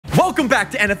Welcome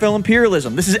back to NFL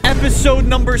Imperialism. This is episode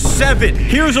number 7.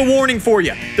 Here's a warning for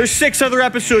you. There's 6 other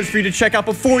episodes for you to check out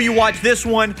before you watch this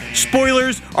one.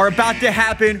 Spoilers are about to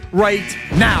happen right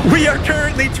now. We are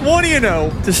currently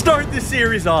 20-0 to start this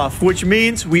series off, which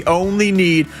means we only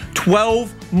need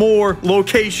 12 more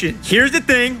locations. Here's the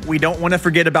thing, we don't want to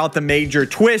forget about the major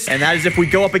twist, and that is if we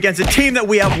go up against a team that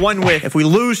we have won with, if we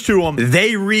lose to them,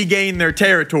 they regain their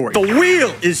territory. The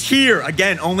wheel is here.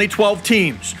 Again, only 12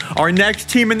 teams. Our next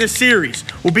team in this series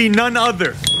will be none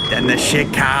other than the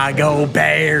Chicago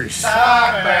Bears.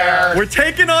 We're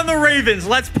taking on the Ravens.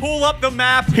 Let's pull up the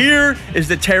map. Here is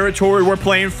the territory we're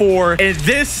playing for, and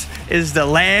this is the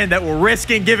land that we're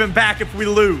risking giving back if we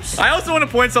lose. I also want to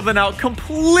point something out.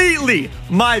 Completely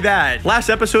my bad. Last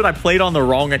episode, I played on the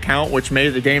wrong account, which made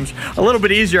the games a little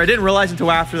bit easier. I didn't realize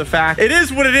until after the fact. It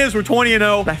is what it is. We're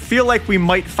 20-0. I feel like we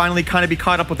might finally kind of be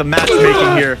caught up with the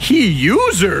matchmaking here. He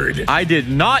usered. I did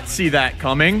not see that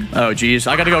coming. Oh, geez.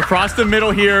 I got to go across the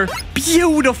middle here.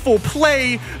 Beautiful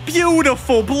play.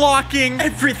 Beautiful blocking.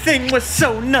 Everything was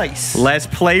so nice. Let's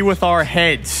play with our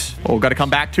heads. Oh, got to come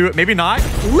back to it. Maybe not.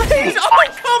 Oh,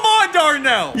 come on,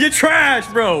 Darnell. You trash,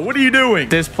 bro. What are you doing?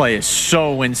 This play is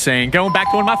so insane. Going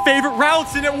back to one of my favorite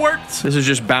routes, and it worked. This is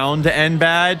just bound to end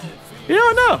bad. You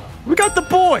don't know. We got the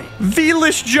boy,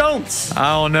 Velus Jones.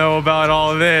 I don't know about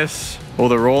all this. Oh,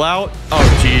 the rollout.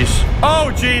 Oh, jeez.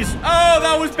 Oh, jeez. Oh,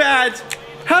 that was bad.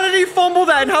 How did he fumble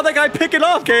that, and how'd that guy pick it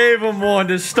up? Gave him one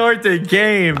to start the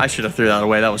game. I should have threw that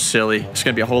away. That was silly. It's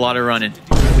going to be a whole lot of running.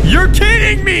 You're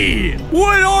kidding me.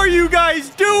 What are you guys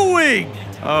doing?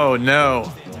 Oh,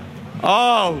 no.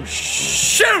 Oh,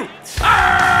 shoot.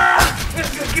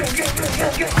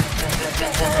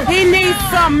 He needs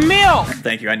some milk.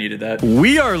 Thank you. I needed that.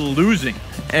 We are losing,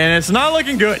 and it's not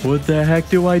looking good. What the heck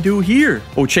do I do here?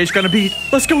 Oh, Chase gonna beat.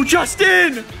 Let's go,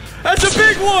 Justin. That's a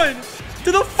big one.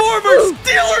 To the former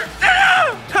Steeler.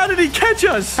 Ah! How did he catch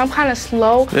us? I'm kind of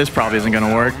slow. This probably isn't going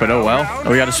to work, but oh well. Oh,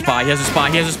 we got a spy. He has a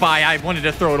spy. He has a spy. I wanted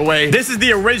to throw it away. This is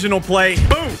the original play.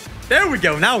 Boom. There we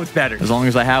go. Now it's better. As long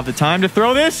as I have the time to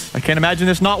throw this. I can't imagine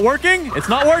this not working. It's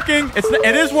not working.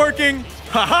 It is working.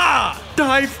 Ha-ha.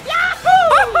 Dive.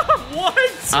 Yahoo!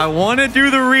 What? I want to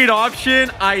do the read option.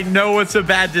 I know it's a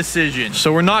bad decision,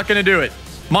 so we're not going to do it.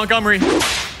 Montgomery.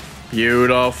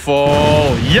 Beautiful.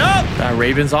 Yup. That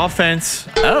Ravens offense.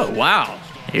 Oh, wow.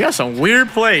 You got some weird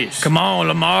plays. Come on,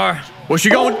 Lamar. What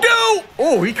you gonna do?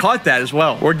 Oh, he caught that as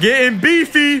well. We're getting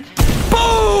beefy.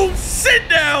 Boom. Sit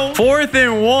down. 4th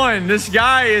and 1. This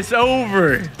guy is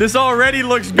over. This already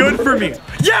looks good for me.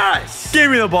 Yes.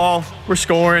 Give me the ball. We're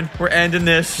scoring. We're ending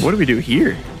this. What do we do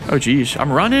here? Oh, geez.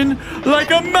 I'm running like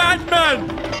a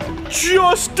madman.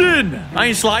 Justin. I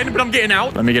ain't sliding, but I'm getting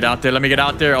out. Let me get out there. Let me get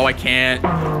out there. Oh, I can't.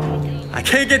 I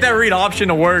can't get that read option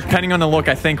to work. Depending on the look,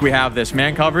 I think we have this.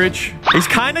 Man coverage. He's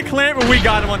kind of clamped, but we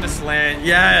got him on the slant.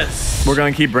 Yes. We're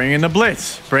going to keep bringing the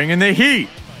blitz. Bringing the heat.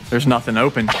 There's nothing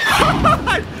open.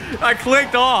 I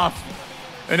clicked off,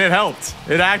 and it helped.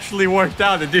 It actually worked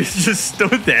out. The dude just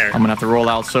stood there. I'm going to have to roll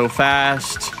out so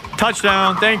fast.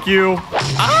 Touchdown. Thank you.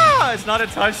 Ah, it's not a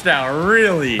touchdown.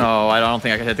 Really? Oh, I don't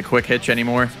think I can hit the quick hitch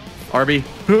anymore. RB.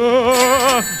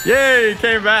 Yay,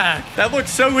 came back. That looked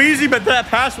so easy, but that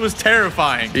pass was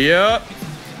terrifying. Yep.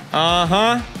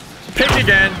 Uh-huh. Pick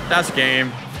again. That's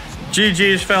game.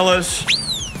 GG's, fellas.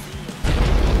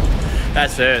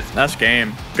 That's it. That's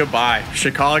game. Goodbye.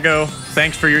 Chicago,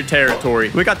 thanks for your territory.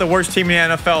 We got the worst team in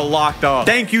the NFL locked up.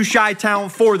 Thank you, Chi-Town,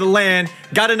 for the land.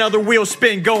 Got another wheel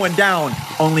spin going down.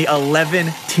 Only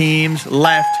 11 teams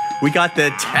left. We got the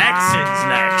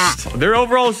Texans next. Their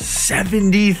overall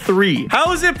 73.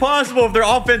 How is it possible if their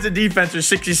offense and defense are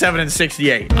 67 and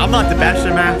 68? I'm not the best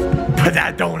at math, but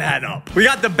that don't add up. We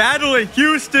got the battle in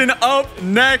Houston up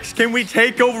next. Can we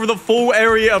take over the full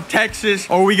area of Texas,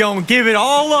 or are we gonna give it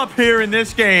all up here in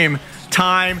this game?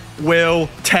 Time will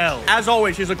tell. As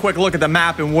always, here's a quick look at the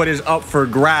map and what is up for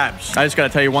grabs. I just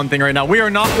gotta tell you one thing right now. We are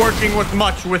not working with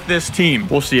much with this team.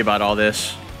 We'll see about all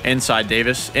this. Inside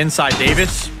Davis. Inside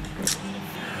Davis.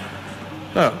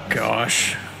 Oh,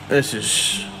 gosh. This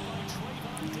is...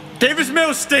 Davis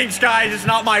Mills stinks, guys. It's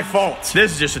not my fault.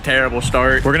 This is just a terrible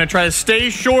start. We're going to try to stay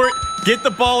short, get the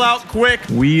ball out quick.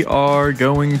 We are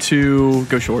going to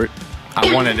go short.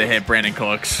 I wanted to hit Brandon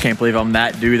Cooks. Can't believe I'm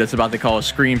that dude that's about to call a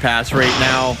screen pass right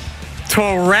now.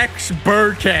 To Rex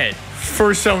Burkhead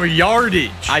for some yardage.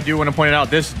 I do want to point it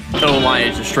out. This O-line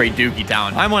is a straight dookie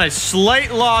town. I'm on a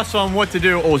slight loss on what to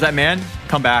do. Oh, is that man?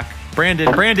 Come back. Brandon,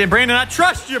 I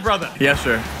trust you, brother. Yes,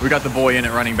 sir. We got the boy in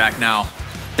at running back now.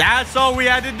 That's all we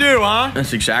had to do, huh?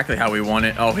 That's exactly how we won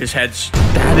it. Oh, his head's...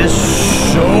 That is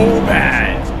so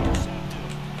bad.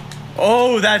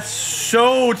 Oh, that's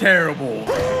so terrible.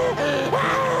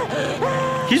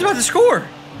 He's about to score.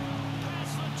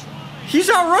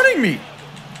 He's outrunning me.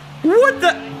 What the?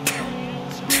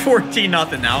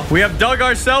 14-0 now. We have dug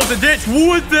ourselves a ditch.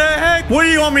 What the heck? What do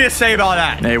you want me to say about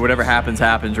that? Hey, whatever happens,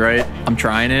 happens, right? I'm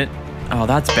trying it. Oh,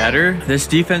 that's better. This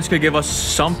defense could give us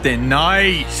something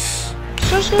nice.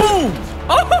 Boom.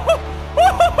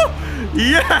 Oh,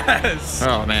 yes.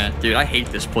 Oh, man. Dude, I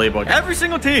hate this playbook. Every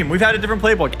single team, we've had a different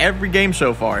playbook every game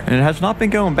so far. And it has not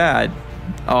been going bad.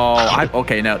 Oh,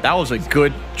 okay, no. That was a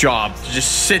good job to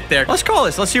just sit there. Let's call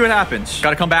this. Let's see what happens.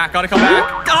 Gotta come back. Gotta come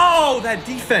back. Oh, that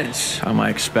defense. How am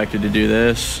I expected to do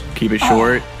this? Keep it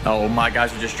short. Oh, my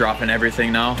guys are just dropping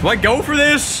everything now. Do I go for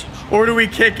this or do we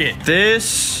kick it?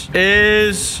 This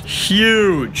is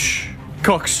huge.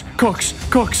 Cooks. Got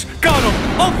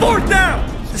him on 4th down.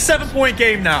 It's a 7-point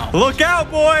game now. Look out,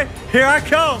 boy. Here I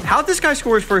come. How'd this guy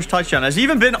score his first touchdown? Has he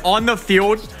even been on the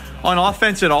field on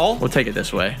offense at all? We'll take it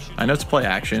this way. I know it's play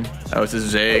action. Oh, it's a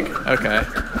zig. Okay.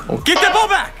 Oh, get that ball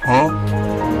back.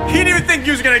 Huh? He didn't even think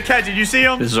he was going to catch it. You see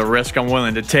him? This is a risk I'm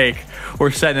willing to take. We're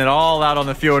setting it all out on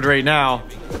the field right now.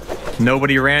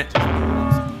 Nobody ran.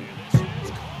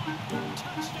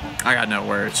 I got no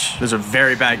words. This is a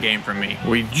very bad game for me.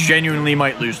 We genuinely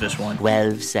might lose this one.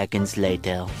 12 seconds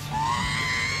later.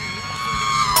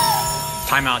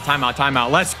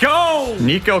 Timeout. Let's go.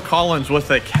 Nico Collins with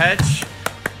a catch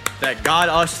that got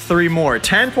us 3 more.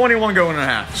 10-21 going and a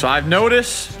half. So I've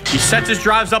noticed he sets his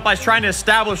drives up by trying to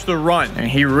establish the run. And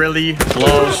he really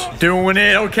loves doing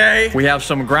it, okay? We have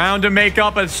some ground to make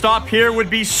up. A stop here would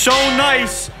be so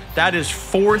nice. That is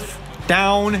 4th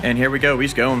down. And here we go.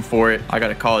 He's going for it. I got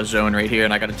to call a zone right here,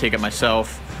 and I got to take it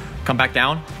myself. Come back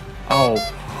down. Oh.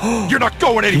 You're not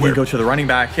going anywhere. He didn't go to the running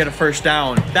back. Get a 1st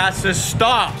down. That's a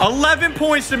stop. 11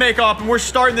 points to make up, and we're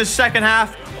starting the second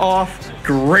half off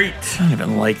great. I don't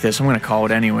even like this. I'm going to call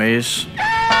it anyways.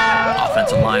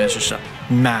 Offensive line is just a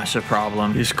massive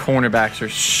problem. These cornerbacks are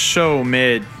so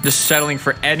mid. Just settling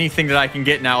for anything that I can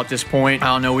get now at this point.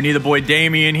 I don't know. We need the boy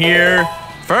Damien here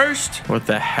first. What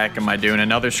the heck am I doing?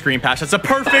 Another screen pass. That's a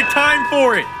perfect time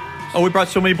for it. Oh, we brought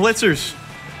so many blitzers.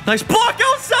 Nice block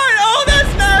outside. Oh,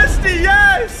 that's nasty.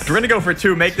 Yes. We're going to go for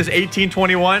 2. Make this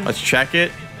 18-21. Let's check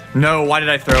it. No, why did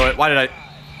I throw it?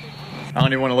 I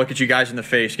don't even want to look at you guys in the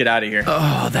face. Get out of here.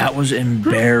 Oh, that was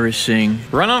embarrassing.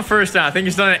 Run on 1st down. I think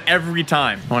he's done it every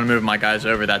time. I want to move my guys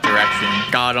over that direction.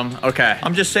 Got him. Okay.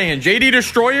 I'm just saying, JD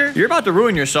Destroyer, you're about to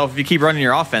ruin yourself if you keep running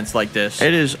your offense like this.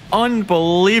 It is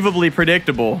unbelievably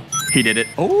predictable. He did it.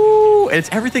 Oh,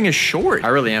 everything is short. I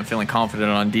really am feeling confident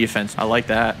on defense. I like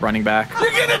that. Running back.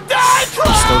 You're gonna die, bro!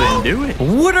 He still didn't do it.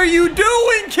 What are you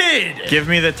doing, kid? Give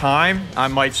me the time. I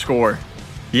might score.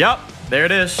 Yep. There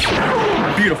it is.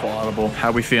 Beautiful audible.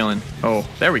 How we feeling? Oh,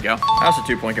 there we go. That's a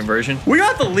 2-point conversion. We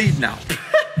got the lead now.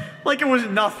 Like it was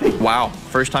nothing. Wow.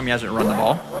 First time he hasn't run the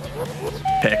ball.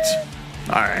 Picked.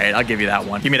 All right, I'll give you that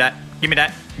one. Give me that.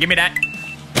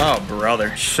 Oh,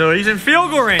 brother. So he's in field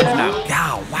goal range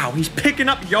now. Wow. He's picking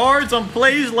up yards on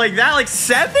plays like that, like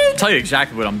 7? I'll tell you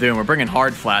exactly what I'm doing. We're bringing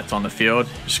hard flats on the field.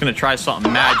 Just going to try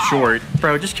something mad short.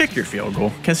 Bro, just kick your field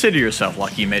goal. Consider yourself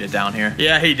lucky you made it down here.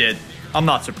 Yeah, he did. I'm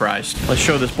not surprised. Let's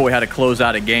show this boy how to close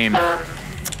out a game.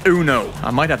 Uno.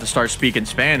 I might have to start speaking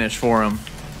Spanish for him.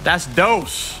 That's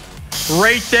dos.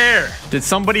 Right there. Did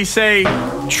somebody say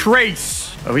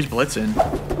trace? Oh, he's blitzing.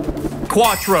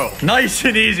 Quattro. Nice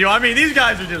and easy. I mean, these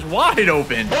guys are just wide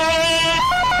open.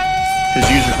 His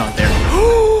user's not there.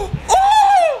 Oh!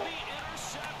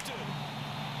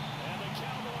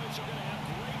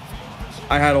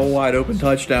 I had a wide open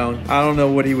touchdown. I don't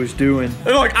know what he was doing.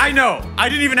 Look, I know. I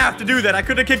didn't even have to do that. I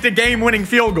could have kicked a game-winning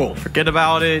field goal. Forget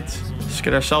about it. Let's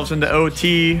get ourselves into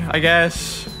OT, I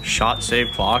guess. Shot,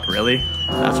 save, clock. Really?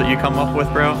 That's what you come up with,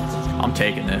 bro? I'm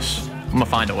taking this. I'm gonna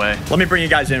find a way. Let me bring you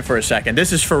guys in for a second.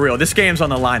 This is for real. This game's on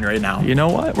the line right now. You know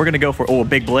what? We're gonna go for, a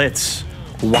big blitz.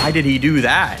 Why did he do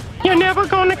that? You're never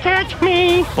gonna catch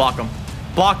me. Block him.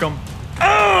 Block him.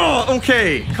 Oh,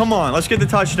 okay. Come on. Let's get the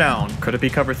touchdown. Could it be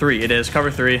cover 3? It is cover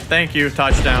 3. Thank you.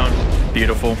 Touchdown.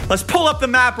 Beautiful. Let's pull up the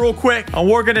map real quick, and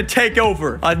we're going to take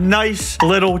over a nice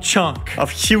little chunk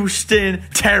of Houston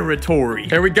territory.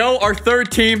 Here we go. Our 3rd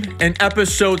team in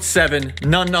episode 7.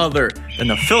 None other than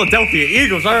the Philadelphia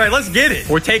Eagles. All right, let's get it.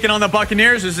 We're taking on the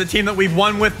Buccaneers. This is a team that we've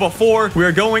won with before. We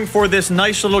are going for this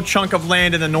nice little chunk of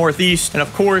land in the Northeast. And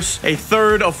of course, a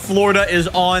 1/3 of Florida is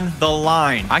on the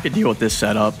line. I could deal with this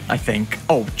setup, I think.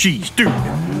 Oh, geez, dude.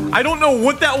 I don't know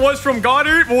what that was from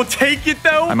Goddard. We'll take it,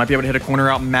 though. I might be able to hit a corner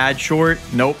out mad short.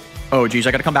 Nope. Oh, geez,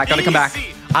 I gotta come back. Gotta come back.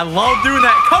 I love doing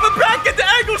that. Coming back at the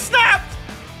ankle snap.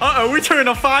 Uh-oh, we turned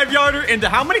a 5-yarder into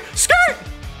how many? Skirt!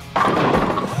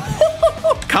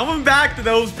 Coming back to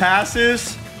those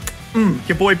passes.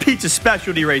 YoBoy Pizza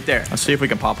specialty right there. Let's see if we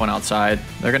can pop one outside.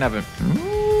 They're gonna have a...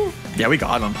 Yeah, we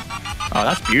got him. Oh,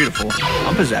 that's beautiful.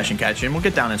 I'm possession catching. We'll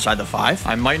get down inside the 5.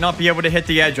 I might not be able to hit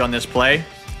the edge on this play.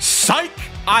 Psych!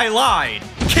 I lied.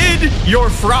 Kid, you're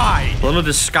fried. A little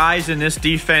disguise in this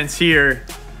defense here.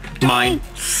 Mine.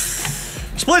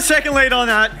 Split second late on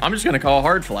that. I'm just gonna call a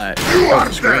hard flat. You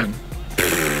understand?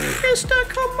 Mr.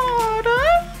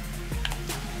 Kamada.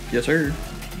 Yes, sir.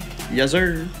 Yes,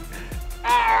 sir.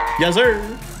 Yes,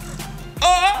 sir.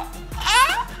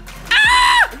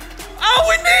 Oh,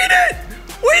 we need it!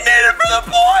 We need it for the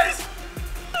boys!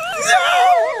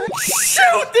 No!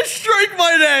 Shoot! The strike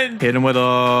might end! Hit him with a...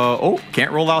 Oh,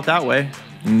 can't roll out that way.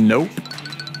 Nope.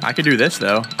 I could do this,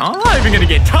 though. I'm not even gonna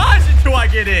get touched until I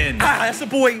get in. That's the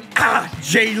boy.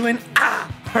 Jalen.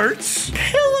 Hurts.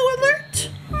 Pillow alert.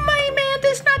 My man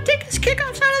does not take his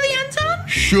kickoffs out of the end zone.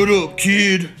 Shut up,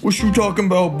 kid. What you talking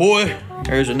about, boy?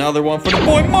 There's another one for the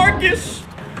boy, Marcus.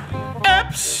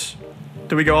 Eps.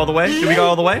 Did we go all the way? Did we go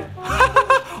all the way?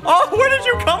 Oh, where did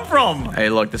you come from? Hey,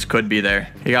 look, this could be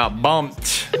there. He got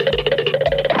bumped.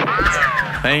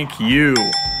 Thank you.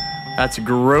 That's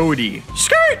grody.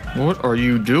 Skirt! What are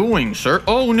you doing, sir?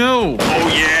 Oh, no. Oh,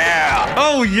 yeah.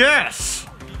 Oh, yes.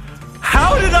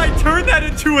 How did I turn that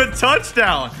into a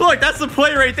touchdown? Look, that's the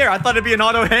play right there. I thought it'd be an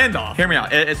auto handoff. Hear me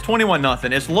out. It's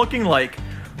 21-0. It's looking like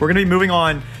we're going to be moving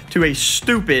on to a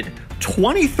stupid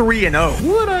 23-0.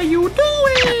 What are you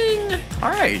doing? All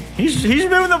right. He's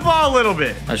moving the ball a little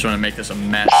bit. I just want to make this a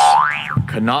mess.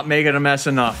 Could not make it a mess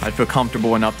enough. I feel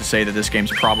comfortable enough to say that this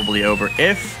game's probably over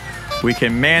if we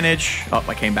can manage. Oh,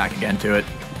 I came back again to it.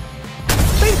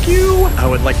 Thank you. I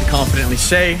would like to confidently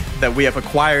say that we have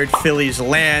acquired Philly's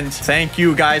land. Thank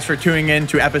you guys for tuning in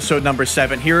to episode number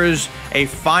 7. Here is a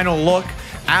final look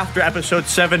after episode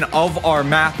 7 of our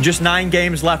map. Just 9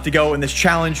 games left to go and this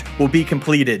challenge will be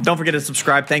completed. Don't forget to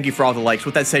subscribe. Thank you for all the likes.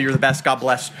 With that said, you're the best. God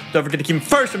bless. Don't forget to keep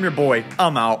first. I'm your boy.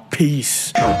 I'm out.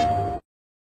 Peace.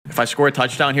 If I score a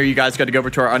touchdown here, you guys got to go over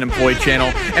to our unemployed channel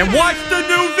and watch the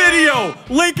new video.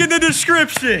 Link in the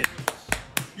description.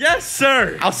 Yes,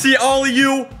 sir. I'll see all of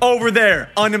you over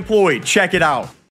there. Unemployed. Check it out.